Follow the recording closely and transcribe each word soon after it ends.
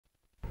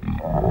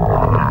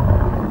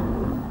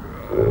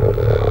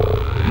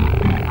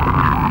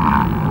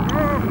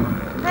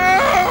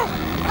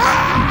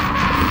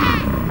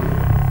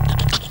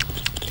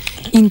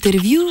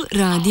Intervju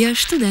Radia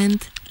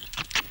Študent.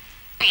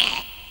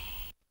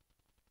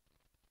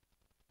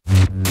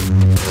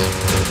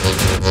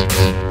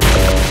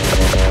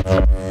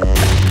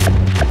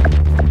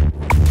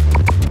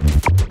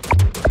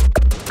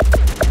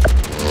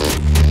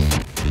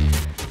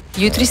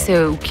 Jutri se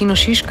v Kino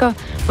Šiška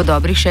po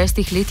dobrih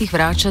 6 letih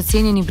vrača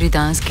cenjeni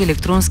britanski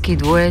elektronski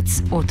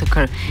dvojec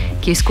Autechre,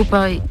 ki je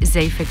skupaj z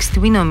Apex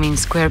Twinom in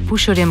Square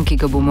Pusherjem, ki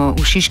ga bomo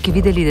v Šiški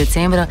videli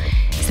decembra,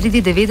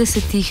 sredi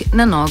 90-ih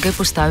na noge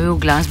postavil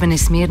glasbene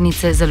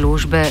smernice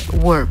založbe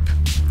Warp.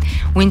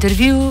 V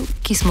intervjuju,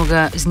 ki smo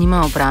ga z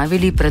njima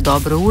opravili pred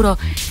dobro uro,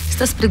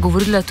 sta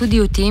spregovorila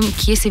tudi o tem,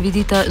 kje se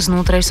vidita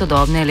znotraj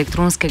sodobne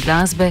elektronske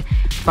glasbe,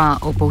 pa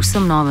o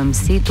povsem novem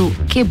setu,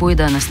 ki je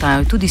bojda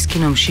nastajal tudi s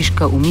Kinom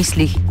Šiška v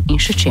mislih in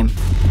še čem.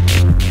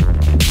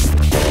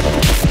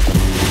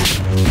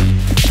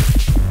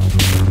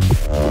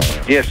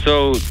 Yeah,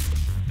 so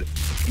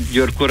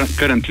you're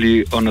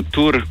currently on a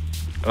tour.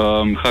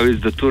 How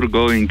is the tour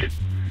going?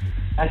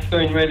 It's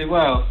going really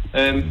well.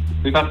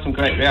 We've had some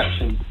great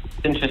reaction.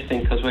 It's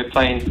interesting because we're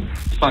playing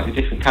slightly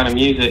different kind of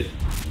music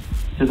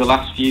to the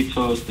last few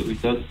tours that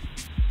we've done.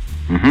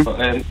 Mm-hmm. But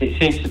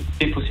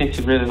people seem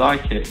to really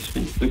like it.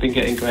 We've been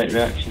getting great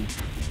reaction.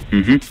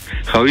 Mm-hmm.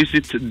 How is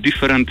it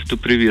different to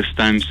previous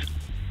times?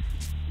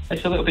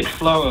 It's a little bit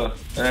slower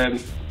and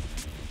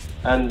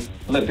a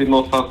little bit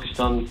more focused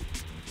on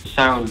the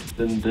sound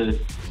than the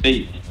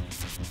beat.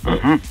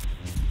 Uh-huh.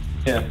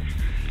 Yeah.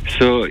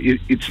 So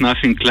it's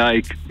nothing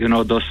like, you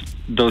know,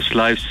 those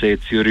live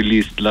sets you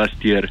released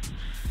last year.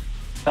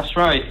 That's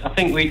right. I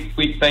think we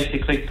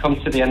basically come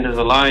to the end of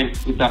the line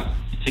with that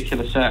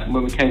particular set, and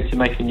when we came to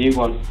make a new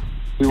one,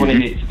 we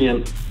wanted it to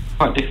be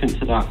quite different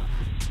to that,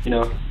 you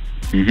know.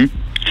 Mm-hmm.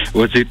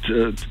 Was it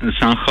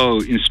somehow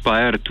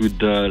inspired with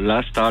the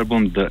last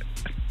album?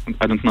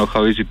 I don't know,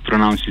 how is it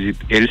pronounced? Is it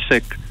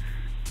Elsek?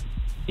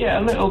 Yeah,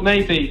 a little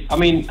maybe. I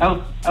mean,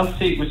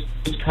 LC was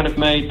kind of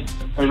made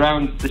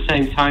around the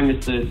same time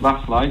as the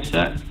last live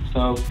set,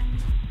 so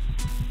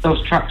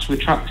those tracks were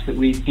tracks that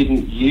we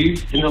didn't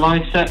use in the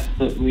live set,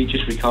 that we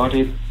just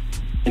recorded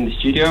in the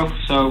studio.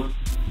 So,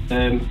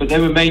 but they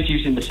were made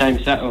using the same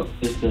setup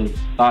as the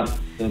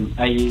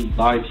AE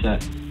live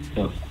set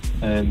stuff.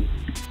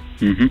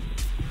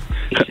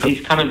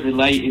 It's kind of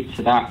related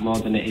to that more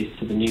than it is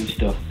to the new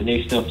stuff. The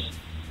new stuff's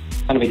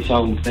kind of its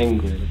own thing,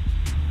 really.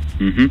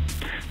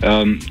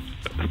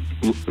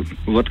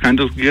 What kind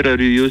of gear are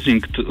you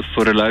using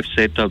for a live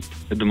setup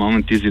at the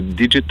moment? Is it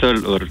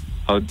digital or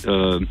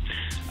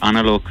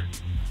analog?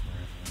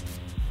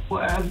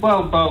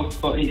 Well,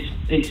 both, but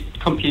it's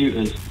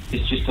computers.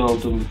 It's just all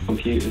done with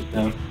computers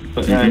now.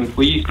 But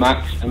we use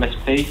Max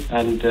MSP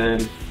and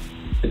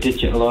a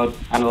digital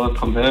analog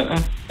converter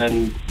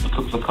and a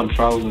couple of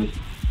controllers.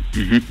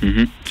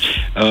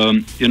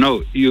 You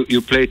know,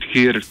 you played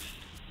here,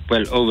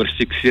 well, over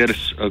 6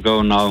 years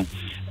ago now.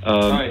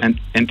 Right.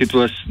 And it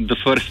was the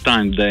first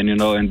time then, you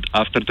know, and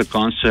after the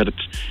concert,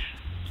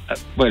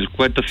 well,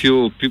 quite a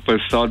few people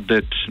thought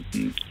that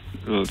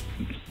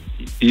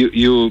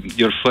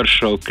your first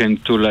show came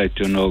too late,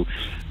 you know,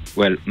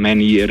 well,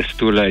 many years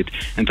too late.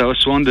 And I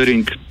was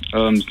wondering,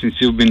 since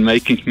you've been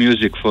making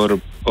music for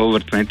over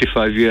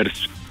 25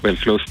 years, well,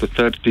 close to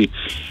 30,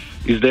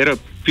 is there a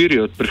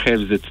period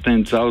perhaps that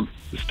stands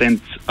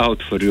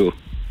out for you?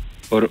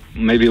 Or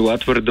maybe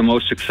what were the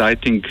most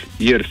exciting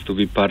years to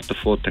be part of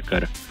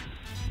Autechre?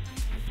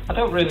 I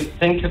don't really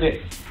think of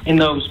it in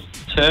those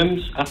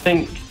terms. I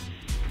think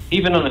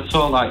even on a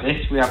tour like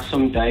this, we have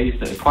some days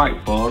that are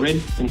quite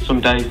boring and some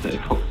days that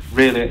are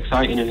really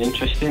exciting and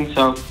interesting.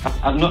 So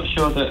I'm not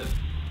sure that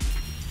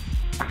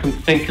I can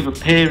think of a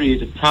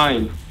period of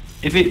time.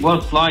 If it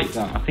was like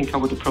that, I think I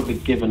would have probably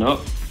given up,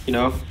 you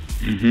know.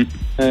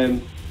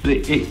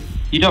 But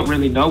you don't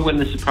really know when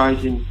the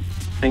surprising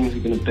things are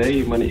going to be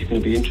and when it's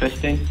going to be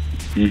interesting.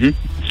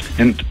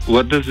 And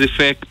what does the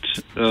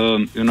effect,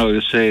 you know,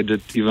 you say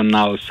that even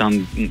now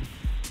some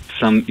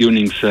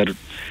evenings are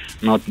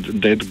not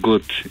that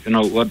good, you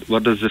know,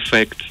 what does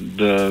affect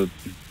the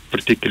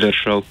particular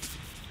show?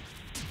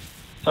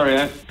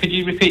 Sorry, could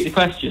you repeat the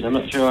question? I'm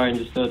not sure I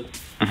understood.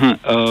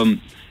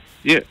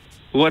 Yeah,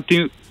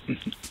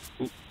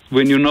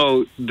 when you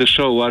know the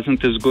show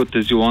wasn't as good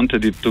as you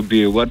wanted it to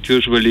be, what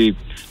usually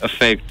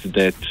affects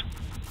that?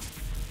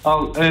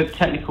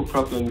 Technical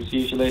problems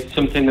usually.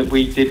 Something that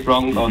we did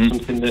wrong or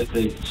something that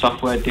the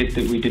software did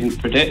that we didn't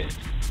predict.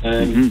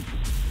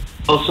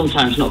 Or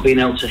sometimes not being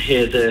able to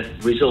hear the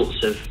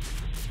results of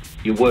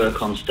your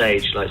work on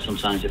stage. Like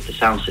sometimes if the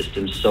sound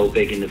system's so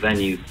big in the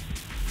venue,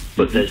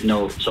 but there's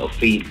no sort of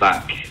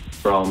feedback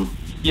from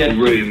the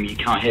room, you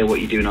can't hear what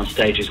you're doing on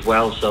stage as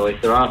well. So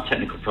if there are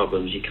technical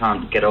problems, you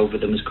can't get over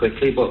them as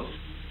quickly. But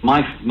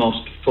my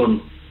most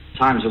fun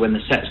times are when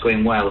the set's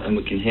going well and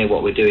we can hear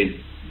what we're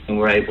doing and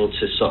we're able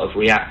to sort of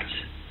react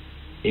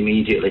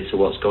immediately to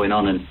what's going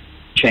on and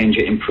change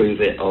it,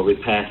 improve it, or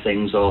repair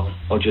things, or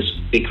just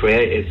be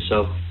creative.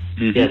 So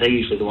yeah, they're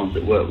usually the ones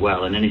that work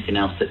well, and anything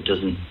else that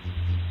doesn't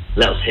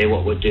let us hear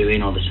what we're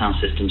doing or the sound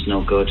system's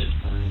no good.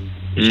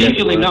 It's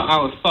usually not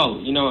our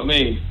fault, you know what I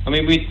mean? I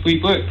mean,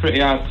 we work pretty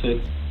hard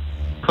to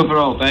cover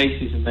all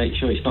bases and make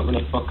sure it's not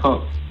going to fuck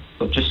up,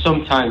 but just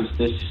sometimes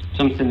there's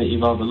something that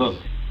you've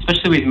overlooked,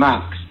 especially with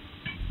Macs.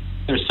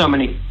 There are so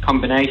many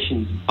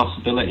combinations and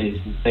possibilities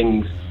and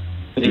things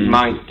that it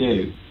might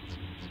do.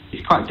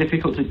 It's quite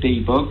difficult to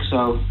debug,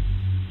 so,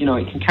 you know,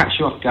 it can catch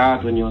you off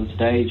guard when you're on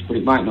stage, but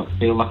it might not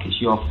feel like it's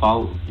your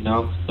fault, you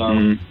know?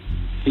 So,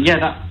 but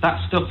yeah,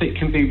 that stuff, it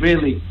can be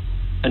really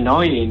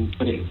annoying,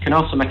 but it can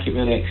also make it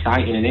really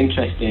exciting and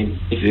interesting,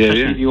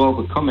 especially if you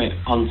overcome it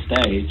on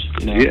stage,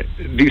 you know? Yeah,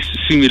 this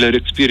similar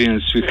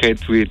experience we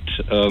had with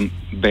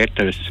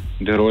Batters.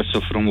 They're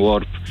also from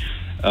Warp.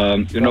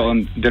 You know,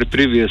 on their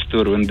previous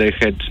tour, when they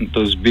had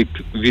those big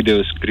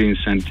video screens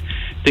and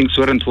things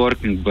weren't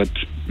working, but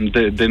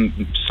they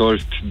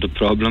solved the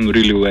problem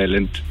really well,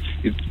 and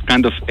it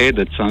kind of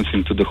added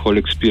something to the whole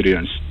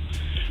experience.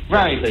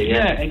 Right,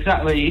 yeah,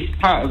 exactly.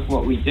 It's part of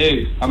what we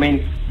do. I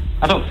mean,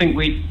 I don't think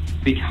we'd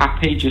be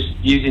happy just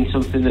using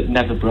something that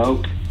never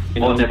broke.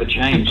 You know? Or never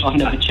changed. Or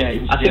never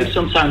changed. I think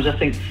sometimes,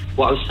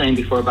 what I was saying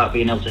before about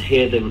being able to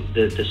hear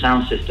the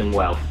sound system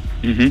well,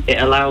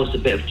 it allows a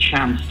bit of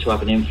chance to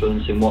have an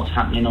influence in what's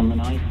happening on the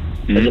night,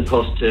 as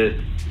opposed to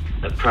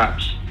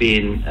perhaps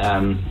being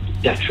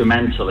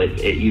detrimental.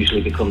 It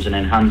usually becomes an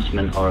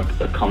enhancement or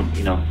a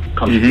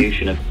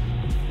contribution of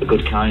a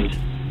good kind.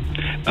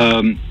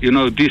 You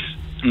know, this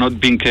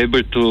not being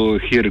able to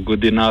hear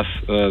good enough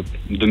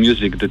the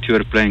music that you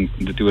are playing,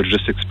 that you were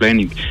just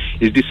explaining,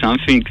 is this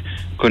something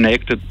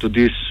connected to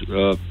this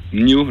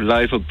new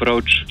live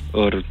approach,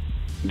 or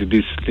did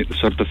this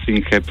sort of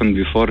thing happen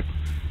before?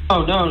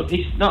 Oh no,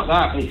 it's not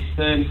that.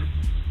 It's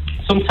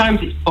sometimes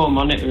it's poor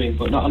monitoring,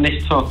 but not on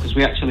this tour, because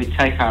we actually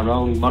take our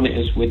own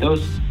monitors with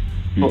us.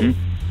 But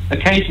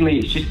occasionally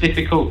it's just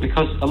difficult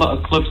because a lot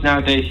of clubs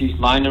nowadays use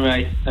line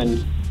array,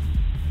 and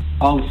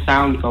all the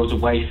sound goes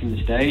away from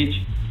the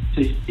stage.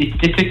 So it's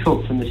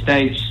difficult from the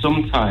stage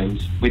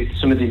sometimes with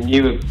some of the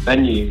newer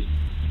venues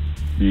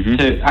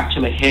to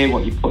actually hear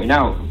what you're putting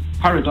out.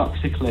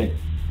 Paradoxically,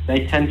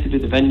 they tend to do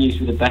the venues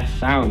with the best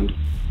sound.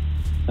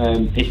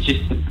 It's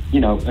just, you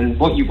know, and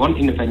what you want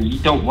in a venue, you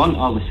don't want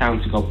all the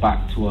sound to go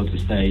back towards the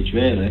stage,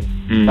 really.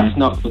 That's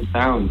not good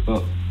sound,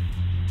 but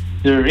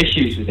there are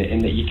issues with it in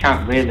that you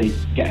can't really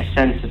get a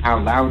sense of how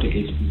loud it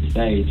is from the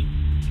stage.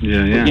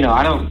 Yeah, yeah. But, you know,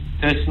 I don't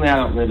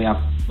really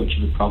have much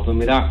of a problem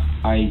with that.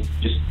 I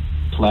just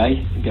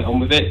play and get on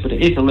with it, but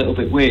it is a little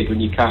bit weird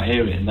when you can't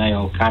hear it and they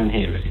all can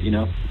hear it, you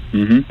know?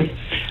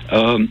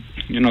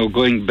 You know,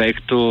 going back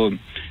to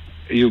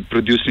you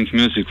producing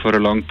music for a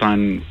long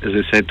time, as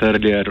I said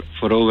earlier,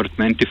 for over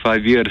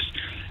 25 years,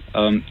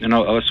 you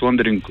know, I was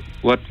wondering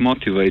what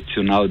motivates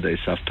you nowadays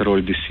after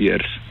all these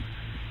years?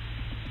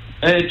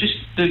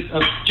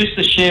 Just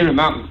the sheer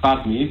amount of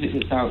bad music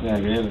that's out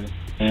there,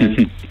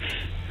 really.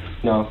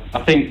 No,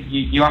 I think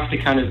you have to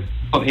kind of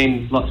put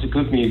in lots of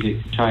good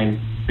music to try and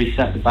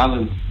reset the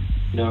balance,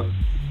 you know.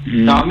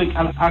 No, I mean,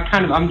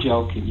 I'm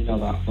joking, you know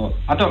that, but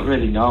I don't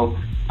really know.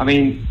 I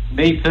mean,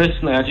 me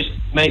personally, I just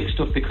make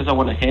stuff because I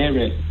want to hear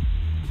it.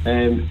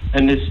 And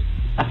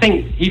I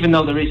think even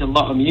though there is a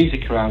lot of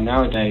music around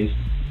nowadays,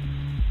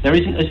 there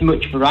isn't as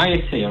much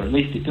variety, or at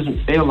least it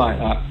doesn't feel like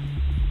that.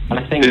 And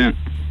I think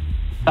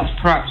that's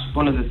perhaps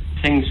one of the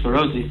things for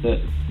us, is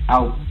that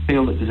I'll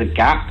feel that there's a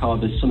gap or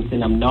there's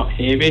something I'm not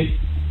hearing,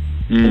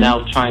 and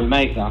I'll try and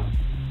make that.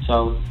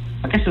 So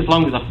I guess as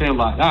long as I feel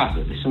like that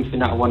there's something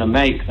that I want to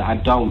make that I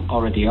don't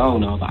already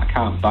own or that I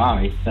can't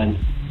buy, then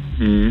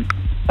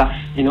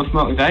that's enough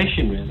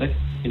motivation, really.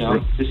 You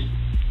know,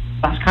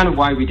 that's kind of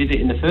why we did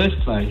it in the first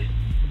place.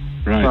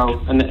 Right. So,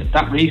 and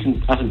that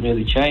reason hasn't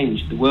really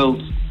changed. The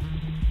world's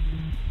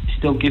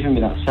still giving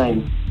me that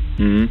same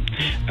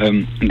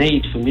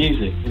need for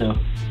music, you know.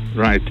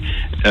 Right.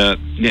 Yeah,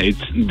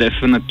 it's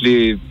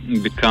definitely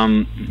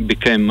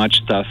became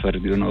much tougher,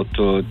 you know,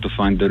 to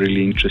find the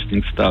really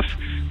interesting stuff.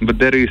 But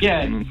there is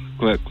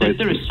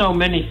there is so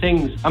many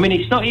things. I mean,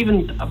 it's not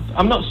even.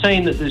 I'm not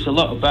saying that there's a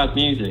lot of bad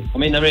music. I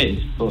mean, there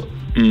is, but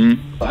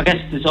I guess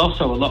there's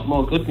also a lot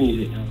more good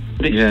music now.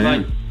 But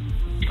it's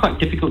it's quite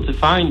difficult to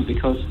find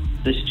because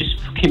there's just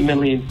fucking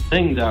million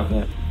things out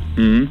there.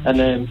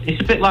 And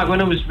it's a bit like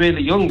when I was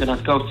really young and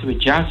I'd go to a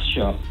jazz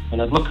shop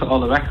and I'd look at all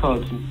the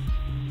records and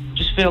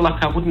just feel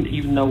like I wouldn't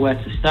even know where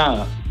to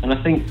start. And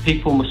I think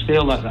people must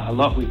feel like that a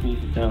lot with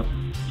music now.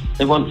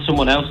 They want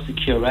someone else to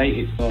curate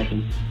it for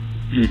them.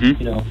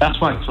 You know, that's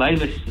why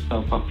playlists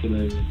are so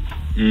popular.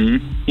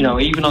 You know,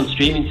 even on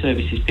streaming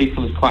services,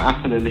 people would quite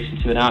happily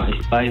listen to an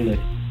artist's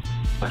playlist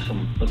by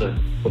some other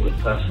public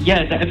person.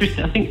 Yeah,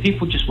 I think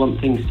people just want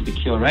things to be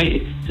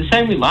curated. It's the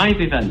same with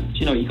live events.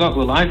 You know, you go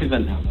to a live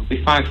event now, there'll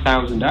be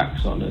 5,000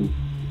 acts on, and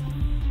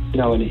you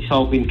know, and it's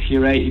all been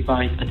curated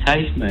by a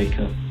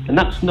tastemaker. And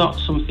that's not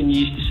something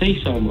you used to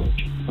see so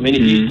much. I mean,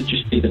 it used to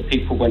just be that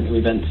people went to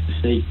events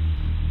to see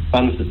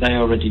bands that they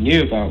already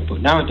knew about.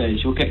 But nowadays,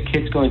 you'll get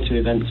kids going to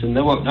events and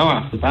they won't know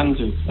half the bands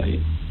who are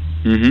playing.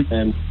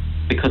 Mm-hmm.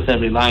 Because they're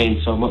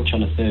relying so much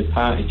on a third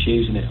party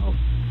choosing it all.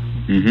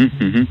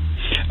 Mm-hmm.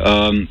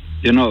 Mm-hmm.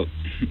 You know,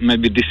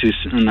 maybe this is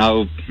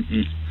now,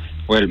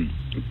 well,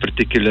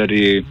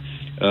 particularly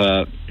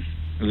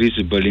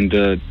visible in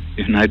the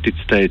United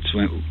States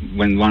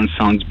when one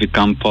sounds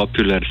become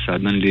popular.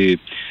 Suddenly,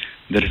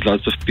 there's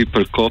lots of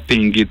people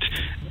copying it.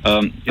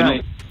 You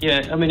know,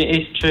 yeah, I mean, it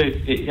is true.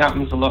 It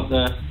happens a lot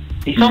there.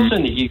 It's also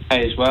in the UK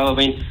as well. I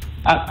mean,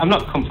 I'm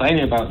not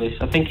complaining about this.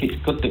 I think it's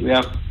good that we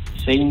have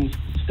scenes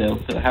still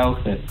that are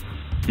healthy.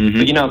 Mm-hmm.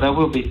 But, you know, there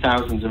will be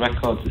thousands of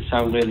records that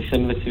sound really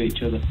similar to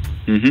each other.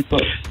 Mm-hmm.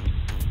 But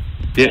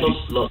yeah.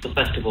 Lots of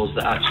festivals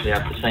that actually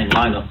have the same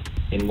lineup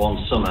in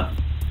one summer.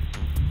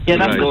 Yeah,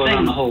 that's go the thing.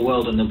 around the whole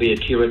world and there'll be a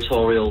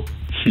curatorial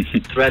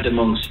thread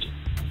amongst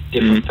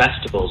different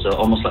festivals, or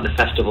almost like the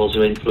festivals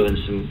are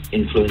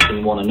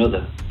influencing one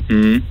another.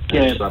 Mm-hmm.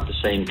 Yeah. To have the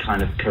same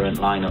kind of current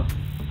lineup.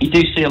 You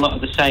do see a lot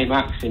of the same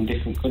acts in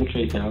different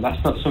countries now.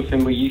 That's not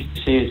something we used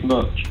to see as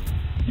much.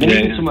 I mean,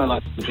 even somewhere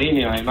like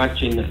Slovenia, I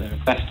imagine that there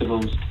are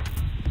festivals.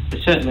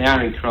 There certainly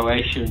are in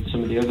Croatia and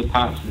some of the other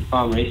parts of the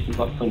former Eastern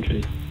Bloc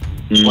countries,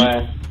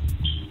 where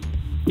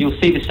you'll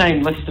see the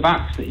same list of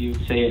acts that you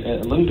would see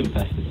at a London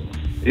festival.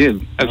 Yeah,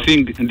 I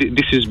think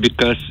this is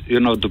because, you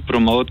know, the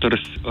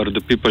promoters or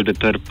the people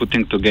that are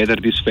putting together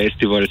these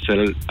festivals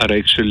are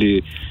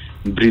actually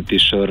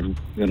British or,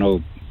 you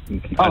know,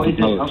 I don't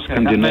know,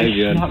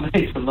 Scandinavian. That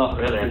makes a lot,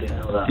 really. I didn't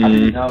know that. Mm. I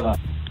didn't know that.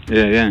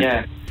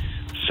 Yeah.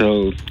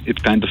 So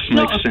it kind of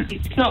makes sense.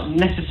 It's not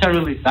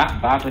necessarily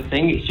that bad a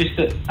thing. It's just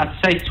that I'd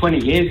say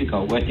 20 years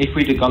ago, if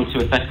we'd have gone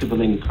to a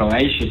festival in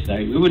Croatia,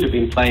 say, we would have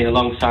been playing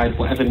alongside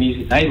whatever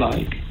music they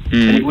like,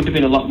 and it would have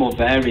been a lot more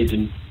varied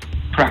and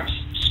perhaps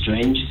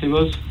strange to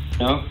us.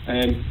 You know,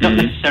 not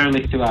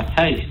necessarily to our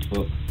taste,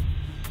 but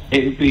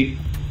it would be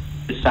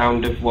the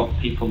sound of what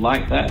people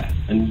like there.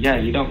 And yeah,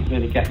 you don't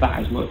really get that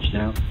as much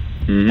now.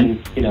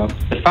 And you know,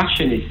 the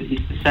fashion is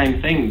the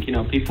same thing. You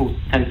know, people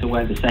tend to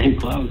wear the same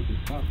clothes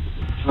as well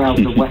throughout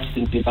the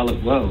Western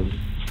developed world.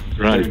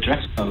 Right. Their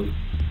dress code.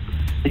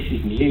 This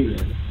is new,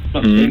 really.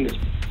 Not seeing this.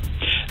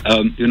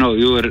 You know,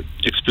 you were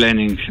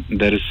explaining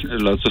there is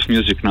lots of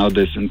music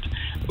nowadays, and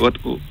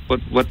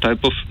what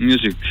type of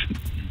music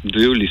do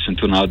you listen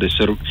to nowadays?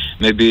 Or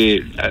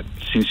maybe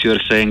since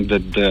you're saying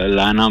that the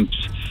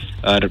lineups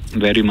are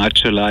very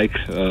much alike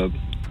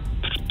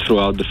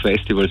throughout the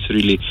festivals,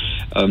 really,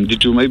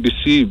 did you maybe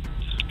see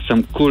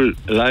some cool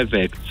live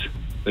acts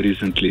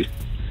recently?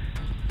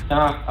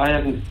 No, I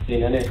haven't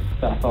seen any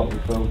that I thought were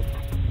cool.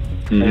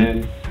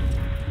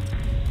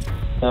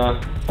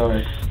 No,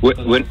 sorry.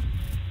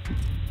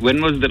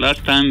 When was the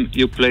last time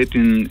you played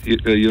in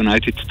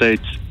United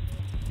States?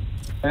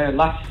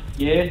 Last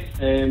year.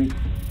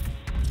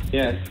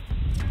 Yeah.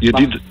 You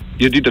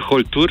did the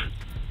whole tour?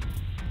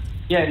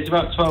 Yeah, it was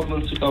about 12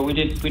 months ago. We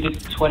did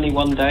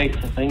 21 dates,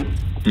 I think.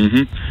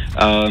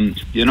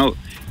 You know,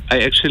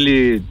 I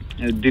actually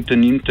did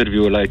an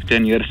interview like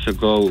 10 years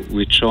ago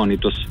with Sean.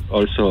 It was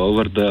also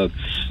over the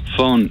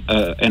phone,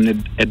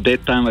 and at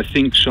that time I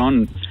think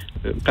Sean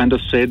kind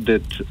of said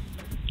that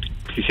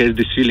he has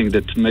this feeling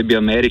that maybe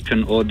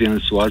American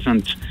audience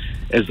wasn't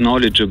as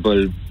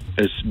knowledgeable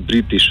as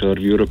British or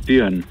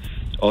European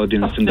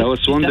audience, and I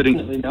was wondering.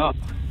 Definitely not.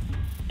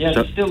 Yeah,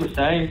 it's still the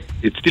same.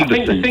 It's still the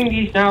same. I think the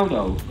thing is now,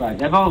 though, right?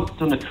 They've all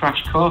done a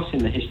crash course in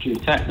the history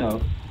of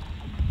techno.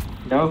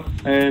 You know,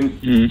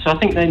 so I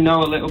think they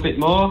know a little bit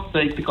more.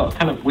 They've got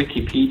kind of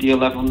Wikipedia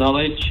level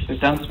knowledge of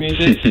dance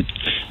music.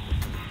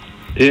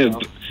 Yeah,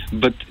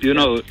 but you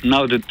know,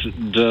 now that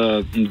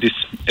this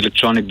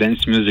electronic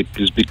dance music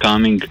is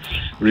becoming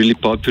really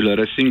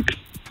popular, I think,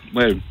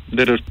 well,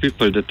 there are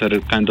people that are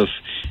kind of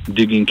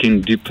digging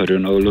in deeper, you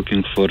know,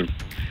 looking for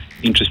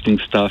interesting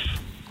stuff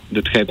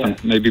that happened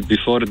maybe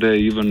before they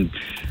even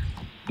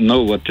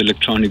know what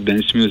electronic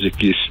dance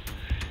music is.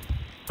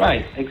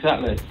 Right,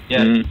 exactly.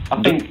 Yeah,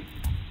 I think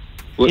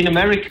in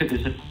America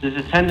there's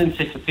a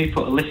tendency for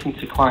people to listen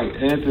to quite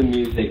urban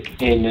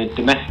music in a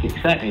domestic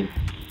setting.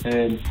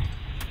 You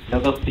know,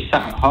 they'll be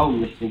sat at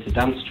home listening to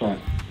dance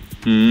tracks,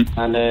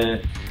 and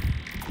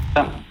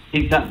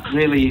that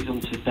really is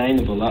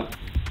unsustainable.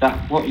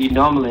 That what you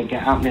normally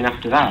get happening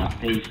after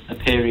that is a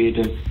period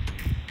of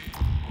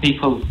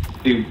people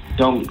who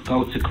don't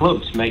go to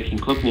clubs making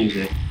club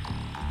music,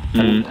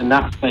 and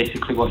that's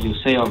basically what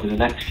you'll see over the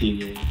next few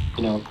years.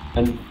 You know,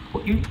 and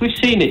we've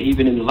seen it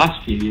even in the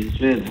last few years,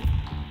 really.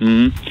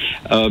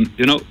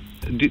 You know,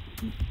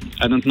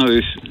 I don't know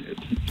if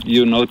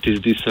you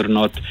noticed this or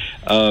not.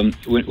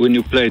 When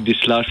you played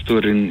this last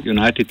tour in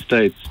United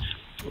States,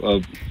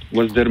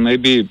 was there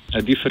maybe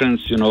a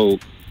difference, you know,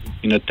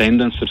 in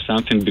attendance or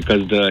something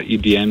because the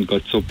EDM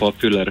got so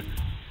popular?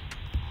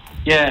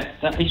 Yeah,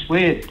 that is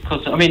weird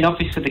because I mean,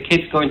 obviously the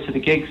kids going to the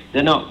gigs,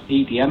 they're not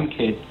EDM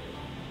kids,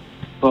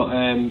 but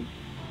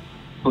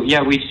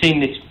yeah, we've seen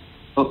this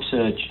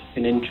upsurge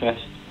in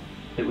interest.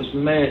 It was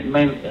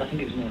mainly, I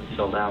think it was mainly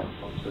sold out.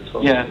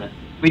 Yeah,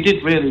 we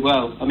did really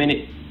well. I mean,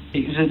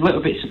 it was a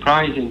little bit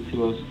surprising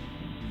to us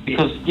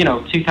because, you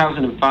know,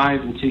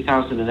 2005 and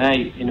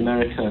 2008 in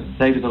America,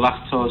 they were the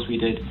last tours we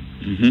did.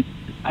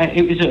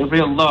 It was at a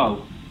real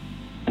low,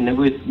 and there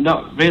were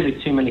not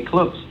really too many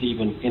clubs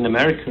even in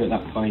America at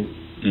that point.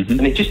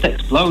 And it just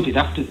exploded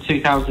after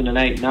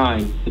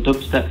 2008-9, the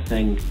dubstep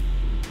thing.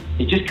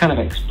 It just kind of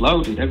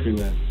exploded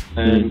everywhere.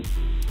 And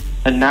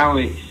now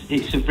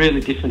it's a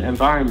really different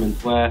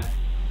environment where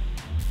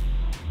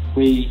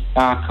we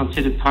are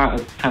considered part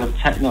of kind of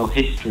techno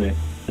history,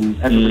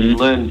 and everybody's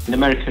learned. In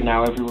America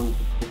now, everyone's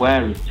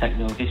aware of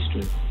techno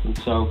history, and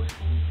so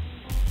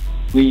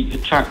we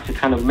attract a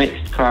kind of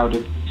mixed crowd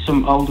of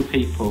some older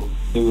people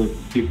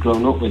who've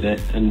grown up with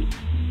it, and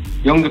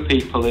younger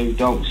people who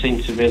don't seem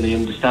to really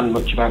understand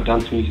much about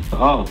dance music at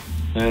all.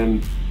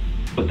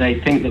 But they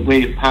think that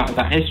we're part of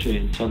that history,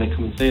 and so they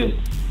come and see us.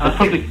 I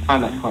probably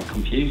find that quite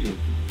confusing.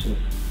 So.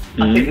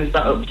 I think there's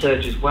that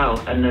upsurge as well,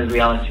 and the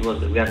reality was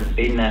that we hadn't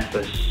been there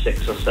for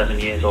 6 or 7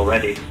 years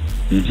already.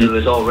 So there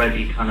was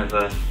already kind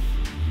of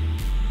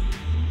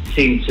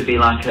seemed to be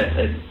like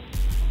a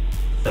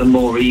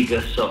more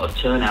eager sort of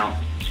turnout.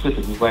 It's good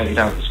that we waited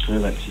out the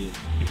Skrillex years.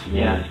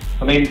 Yeah.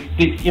 I mean,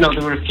 you know,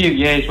 there were a few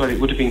years where it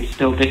would have been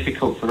still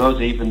difficult for us,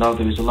 even though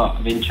there was a lot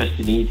of interest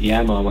in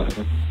EDM or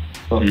whatever.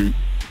 But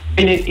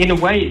in a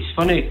way, it's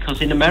funny,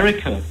 because in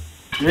America,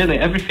 really,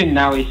 everything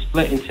now is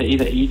split into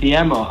either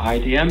EDM or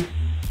IDM.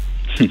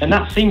 And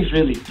that seems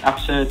really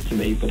absurd to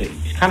me, but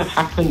it's kind of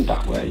happened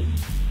that way.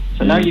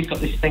 So now you've got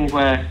this thing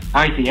where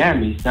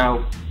IDM is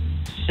now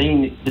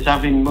seen as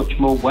having much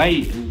more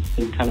weight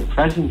and kind of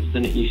presence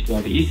than it used to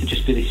have. It used to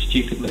just be this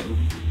stupid little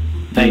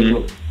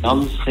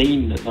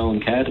non-scene that no one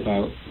cared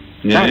about.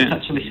 Now it's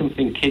actually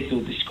something kids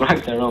will describe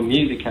their own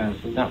music as,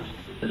 and that's...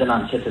 There's an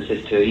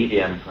antithesis to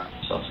EDM,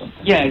 perhaps, or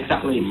something. Yeah,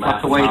 exactly. It's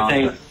like a way of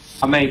saying,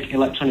 I make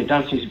electronic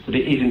dance music, but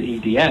it isn't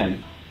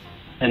EDM.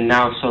 And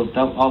now, so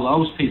all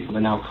those people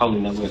are now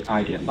calling their work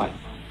IDM. Like,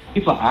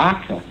 people like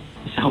Autechre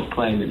are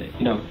self-claiming it,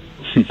 you know.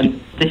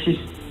 And this is,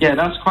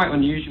 that's quite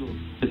unusual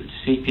to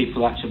see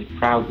people actually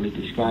proudly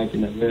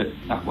describing their work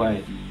that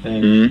way.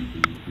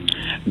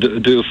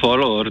 Do you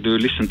follow or do you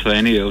listen to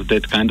any of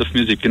that kind of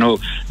music? You know,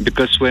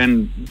 because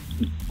when,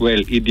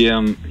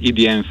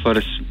 EDM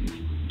first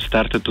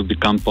started to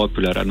become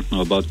popular, I don't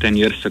know, about 10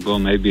 years ago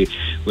maybe,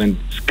 when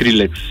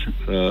Skrillex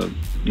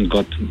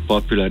got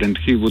popular, and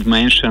he would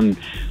mention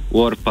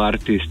warp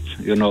artists,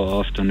 you know,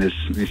 often as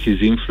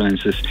his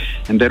influences,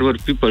 and there were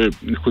people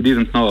who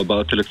didn't know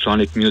about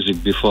electronic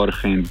music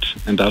beforehand,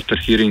 and after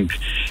hearing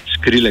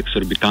Skrillex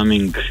or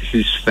becoming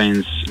his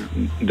fans,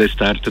 they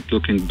started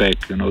looking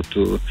back, you know,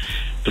 to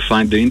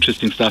find the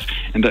interesting stuff.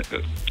 And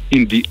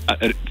in the,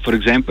 for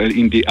example,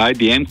 in the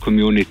IDM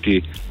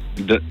community,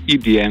 the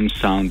EDM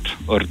sound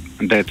or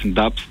that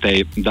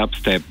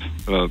dubstep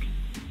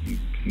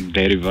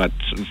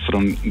derivative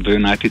from the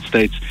United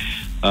States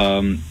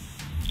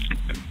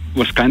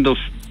was kind of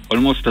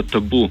almost a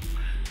taboo,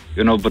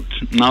 you know, but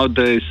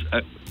nowadays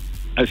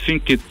I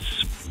think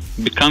it's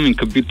becoming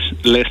a bit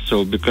less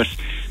so, because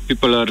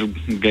people are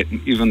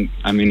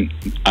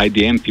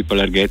IDM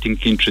people are getting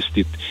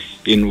interested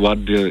in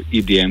what the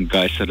EDM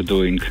guys are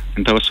doing.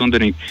 And I was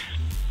wondering,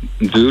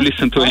 do you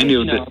listen to any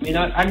of that? I mean,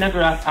 I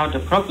never had a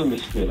problem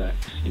with Skrillex,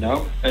 you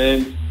know.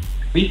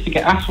 We used to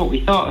get asked what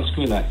we thought of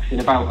Skrillex in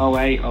about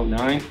 08,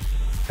 09,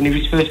 when he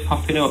was first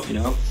popping up, you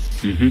know.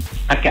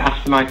 I'd get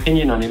asked for my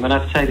opinion on him, and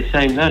I'd say the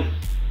same then.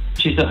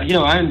 Which is that, you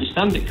know, I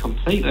understand it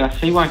completely. I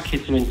see why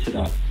kids are into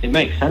that. It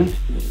makes sense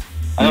to me.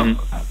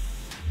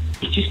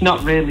 It's just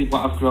not really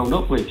what I've grown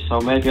up with,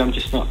 so maybe I'm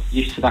just not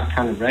used to that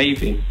kind of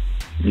raving.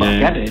 But I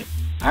get it.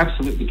 I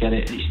absolutely get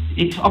it.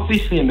 It's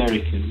obviously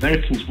American.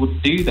 Americans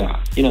would do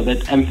that. You know,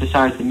 they'd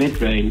emphasise the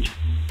mid-range,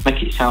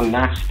 make it sound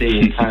nasty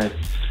and kind of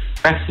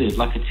aggressive,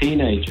 like a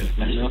teenager.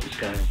 You know?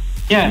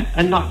 Yeah,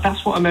 and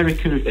that's what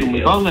America have done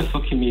with all their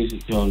fucking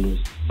music genres.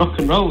 Rock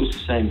and roll is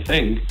the same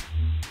thing.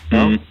 You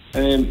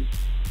know?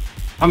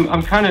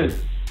 I'm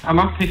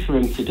happy for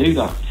him to do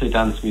that to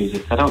dance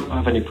music. I don't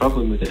have any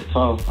problem with it at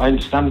all. I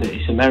understand it.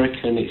 It's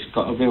American. It's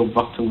got a real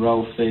rock and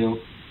roll feel.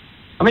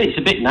 I mean, it's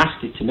a bit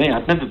nasty to me.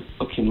 I'd never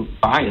fucking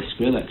buy a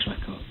Skrillex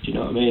record. Do you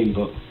know what I mean?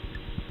 But at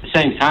the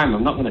same time,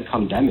 I'm not going to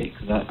condemn it,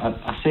 because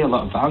I see a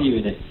lot of value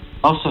in it.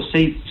 Also,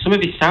 see, some of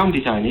his sound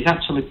design is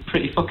actually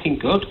pretty fucking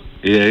good.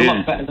 It's a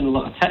lot better than a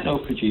lot of techno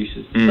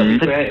producers.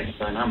 Creative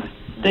dynamic.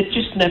 They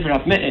just never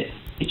admit it.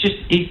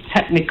 He's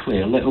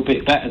technically a little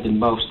bit better than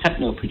most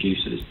techno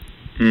producers.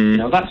 You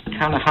know, that's the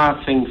kind of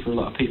hard thing for a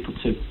lot of people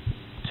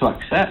to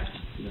accept,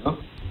 you know.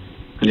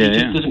 Because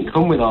he just doesn't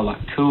come with all that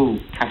cool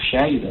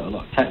cachet that a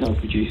lot of techno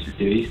producers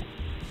do.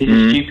 He's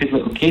a stupid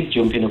little kid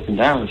jumping up and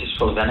down. Just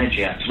full of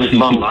energy, actually. With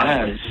long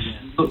hair.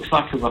 Looks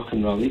like a rock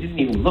and roll. He doesn't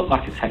even look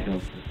like a techno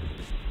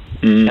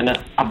person. And,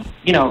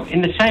 you know,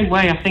 in the same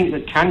way, I think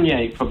that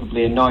Kanye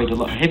probably annoyed a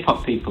lot of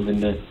hip-hop people in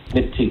the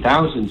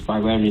mid-2000s by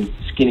wearing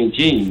skinny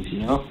jeans, you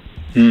know.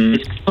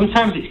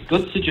 Sometimes it's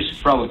good to just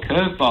throw a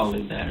curveball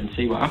in there and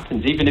see what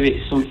happens, even if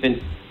it's something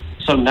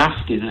so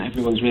nasty that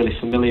everyone's really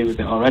familiar with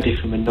it already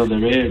from another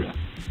era.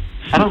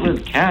 I don't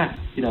really care,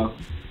 you know.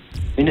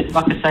 I mean,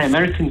 like I say,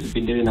 Americans have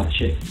been doing that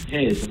shit for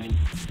years. I mean,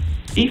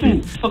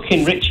 even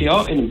fucking Richie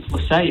Orton and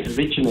Plus 8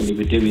 originally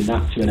were doing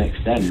that to an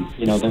extent.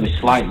 You know, they were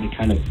slightly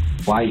kind of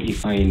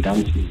whiteifying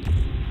dance music,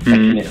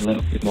 making it a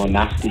little bit more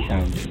nasty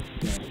sounding.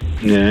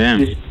 You know?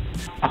 Yeah.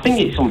 I think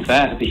it's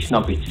unfair to be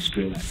snobby to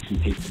Skrillex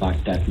and people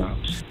like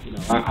Deadmau5. You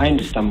know, I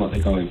understand what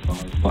they're going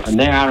for, and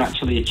they are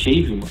actually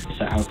achieving what they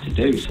set out to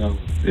do. So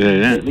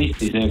they at least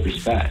deserve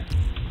respect.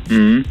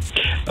 You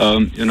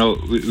know,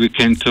 we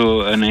came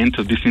to an end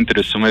of this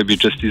interview, so maybe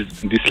just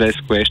this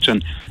last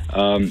question.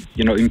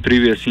 You know, in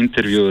previous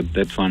interview,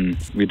 that one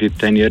we did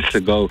 10 years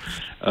ago,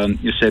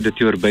 you said that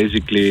you were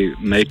basically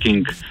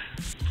making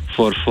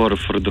for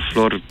the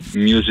floor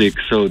music.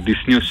 So this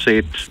new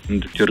set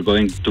that you're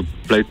going to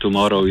play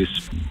tomorrow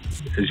is,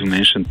 as you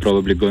mentioned,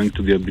 probably going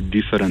to be a bit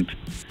different.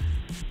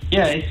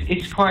 Yeah,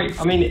 it's quite.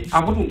 I mean,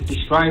 I wouldn't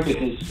describe it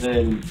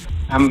as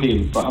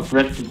ambient, but I've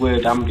read the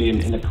word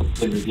ambient in a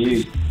couple of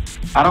reviews.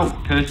 I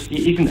don't, because it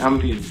isn't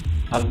ambient.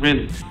 I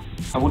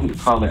wouldn't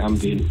call it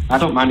ambient. I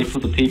don't mind if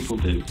other people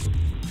do.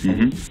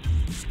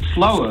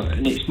 Slower,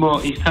 and it's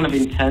kind of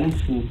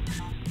intense, and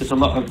there's a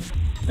lot of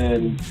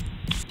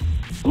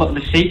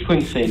the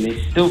sequencing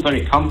is still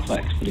very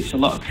complex, but it's a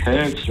lot of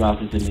curves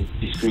rather than a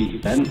discrete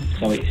event.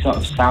 So it sort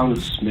of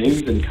sounds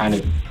smooth and kind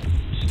of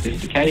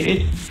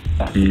sophisticated.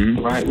 That's the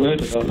right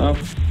word, I don't know.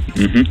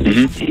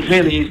 It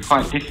really is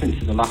quite different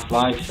to the last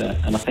live set,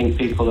 and I think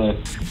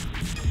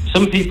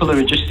some people are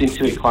adjusting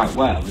to it quite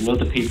well, and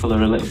other people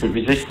are a little bit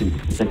resistant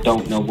because they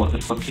don't know what the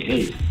fuck it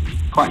is.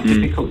 It's quite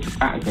difficult to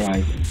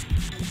categorise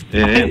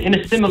it. I think in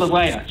a similar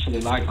way,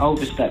 actually, like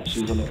Oversteps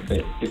was a little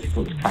bit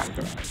difficult to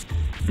categorise.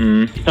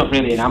 It's not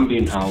really an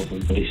ambient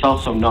album, but it's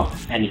also not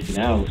anything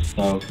else.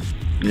 So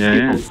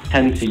people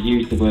tend to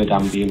use the word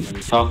ambient when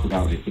they talk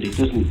about it, but it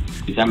doesn't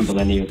resemble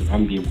any other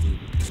ambient.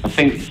 I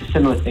think it's a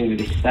similar thing with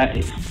this set.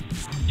 It's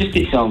just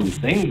its own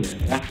thing,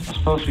 really. I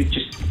suppose we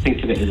just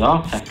think of it as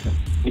Autechre.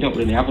 We don't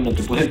really have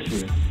another word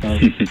for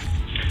it.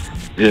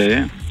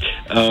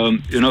 So.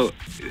 You know,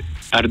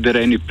 are there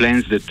any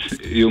plans that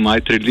you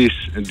might release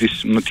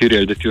this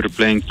material that you're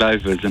playing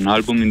live as an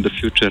album in the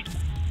future?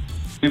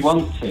 We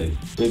want to.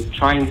 We're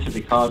trying to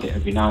record it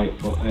every night,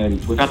 but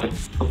we've had a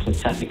couple of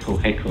technical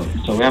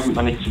hiccups, so we haven't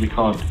managed to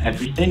record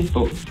everything,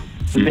 but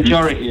the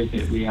majority of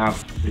it we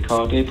have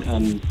recorded,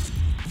 and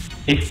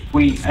if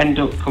we end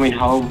up coming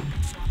home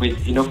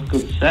with enough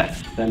good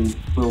sets, then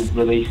we'll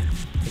release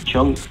a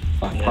chunk,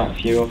 like quite a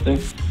few of them.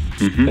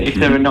 But if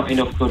there are not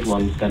enough good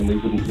ones, then we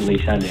wouldn't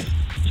release any.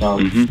 So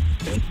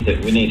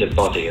we need a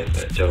body of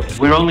it, don't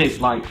we?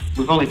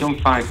 We've only done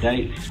 5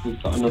 dates.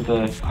 We've got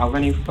another, how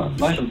many we've got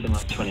left? Something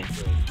like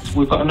 23.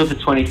 We've got another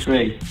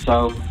 23.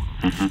 So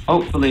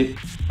hopefully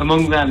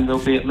among them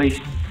there'll be at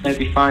least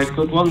maybe 5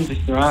 good ones.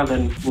 If there are,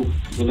 then we'll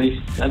release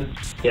them.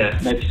 Yeah.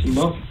 Maybe some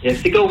more. Yeah,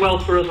 if they go well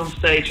for us on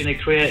stage in a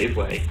creative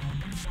way,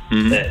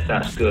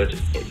 that's good.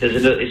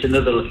 It's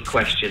another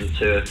question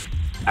to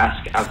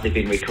ask, have they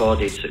been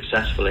recorded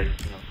successfully?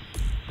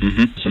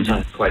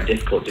 Sometimes quite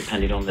difficult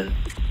depending on the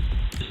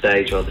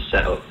stage or the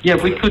setup. Yeah,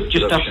 we could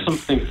just have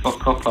something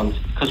fuck up on,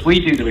 because we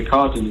do the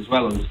recording as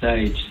well on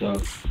stage, so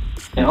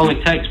it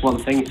only takes one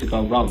thing to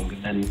go wrong,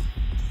 and then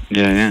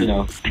you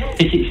know,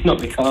 it's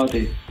not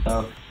recorded.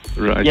 So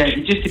yeah,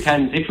 it just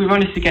depends. If we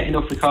manage to get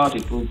enough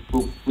recorded,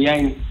 we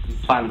aim to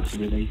plan to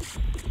release,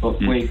 but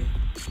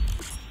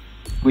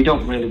we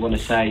don't really want to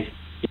say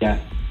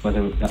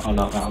whether or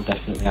not that'll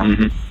definitely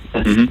happen.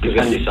 Because we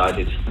haven't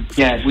decided.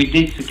 Yeah, we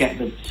need to get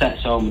the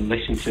sets home and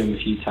listen to them a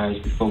few times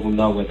before we'll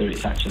know whether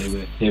it's actually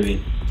worth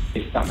doing,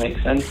 if that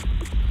makes sense.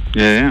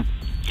 Yeah.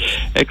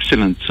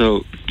 Excellent.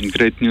 So,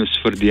 great news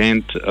for the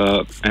end.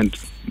 And,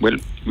 well,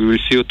 we will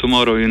see you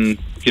tomorrow in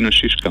Kino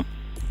Šiška.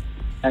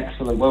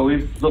 Excellent. Well,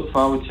 we look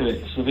forward to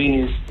it.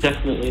 Slovenia is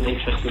definitely an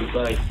interesting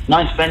place.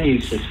 Nice venue,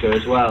 Siska,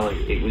 as well.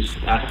 It was.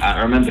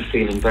 I remember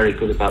feeling very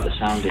good about the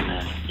sound in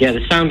there. Yeah,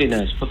 the sound in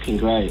there is fucking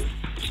great.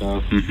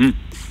 So.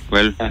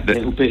 Well,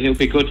 it'll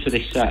be good for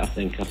this set. I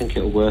think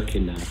it'll work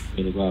in there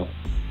really well.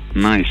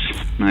 Nice.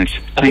 I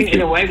think in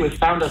a way we've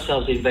found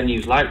ourselves in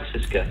venues like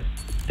Siska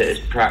that is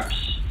perhaps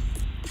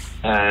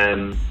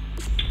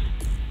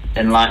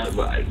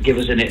give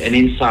us an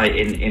insight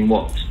in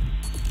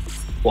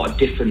what a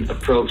different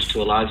approach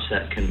to a live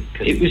set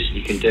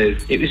you can do.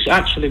 It was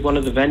actually one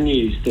of the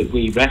venues that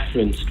we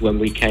referenced when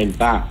we came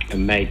back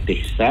and made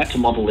this set to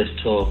model this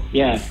tour.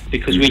 Yeah,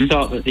 because we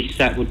thought that this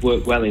set would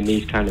work well in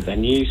these kind of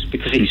venues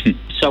because it's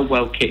so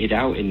well kitted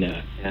out in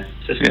there. Yeah,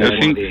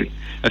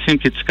 I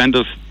think it's kind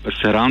of a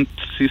surround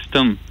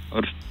system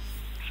or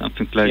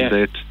something like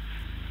that.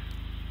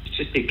 It's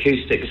just the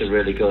acoustics are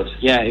really good.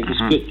 Yeah, it was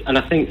good, and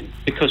I think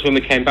because when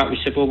we came back, we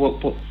said, well,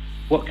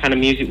 what kind of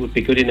music would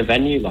be good in a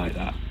venue like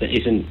that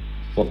isn't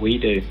what we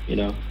do, you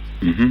know?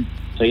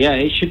 So yeah,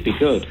 it should be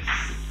good.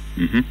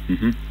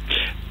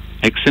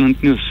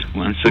 Excellent news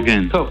once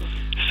again. Cool.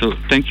 So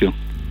thank you.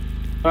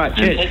 All right,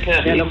 cheers. Take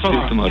care. Yeah, no problem.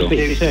 See you tomorrow. Speak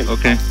to you soon.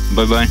 Okay,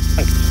 bye-bye.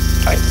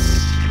 Bye.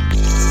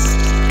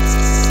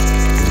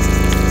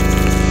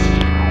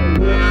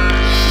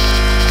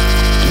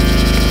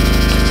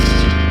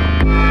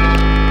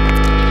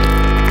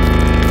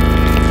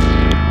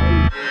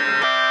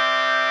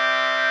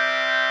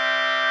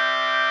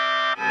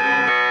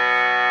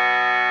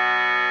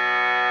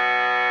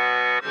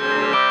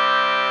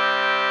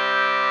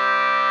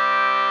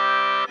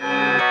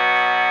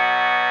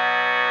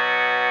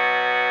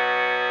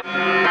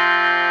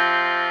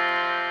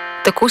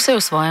 Tako se je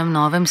o svojem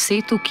novem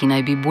setu, ki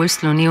naj bi bolj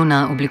slonel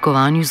na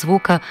oblikovanju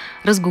zvoka,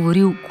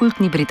 razgovoril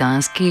kultni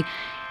britanski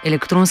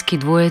elektronski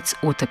dvojec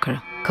Autechre.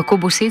 Kako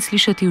bo set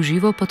slišati v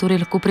živo, pa torej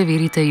lahko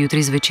preverite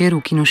jutri zvečer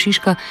v Kinu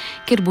Šiška,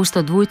 kjer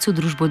bosta dvojcu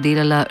družbo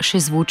delala še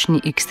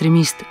zvočni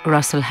ekstremist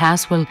Russell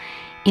Haswell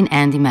in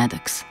Andy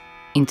Maddox.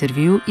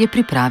 Intervju je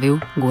pripravil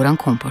Goran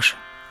Kompoš.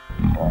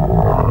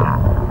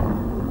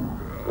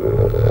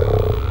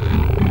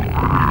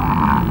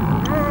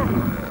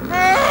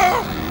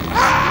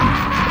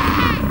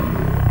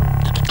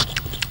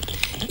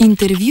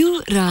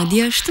 Intervju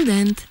Radia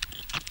Študent.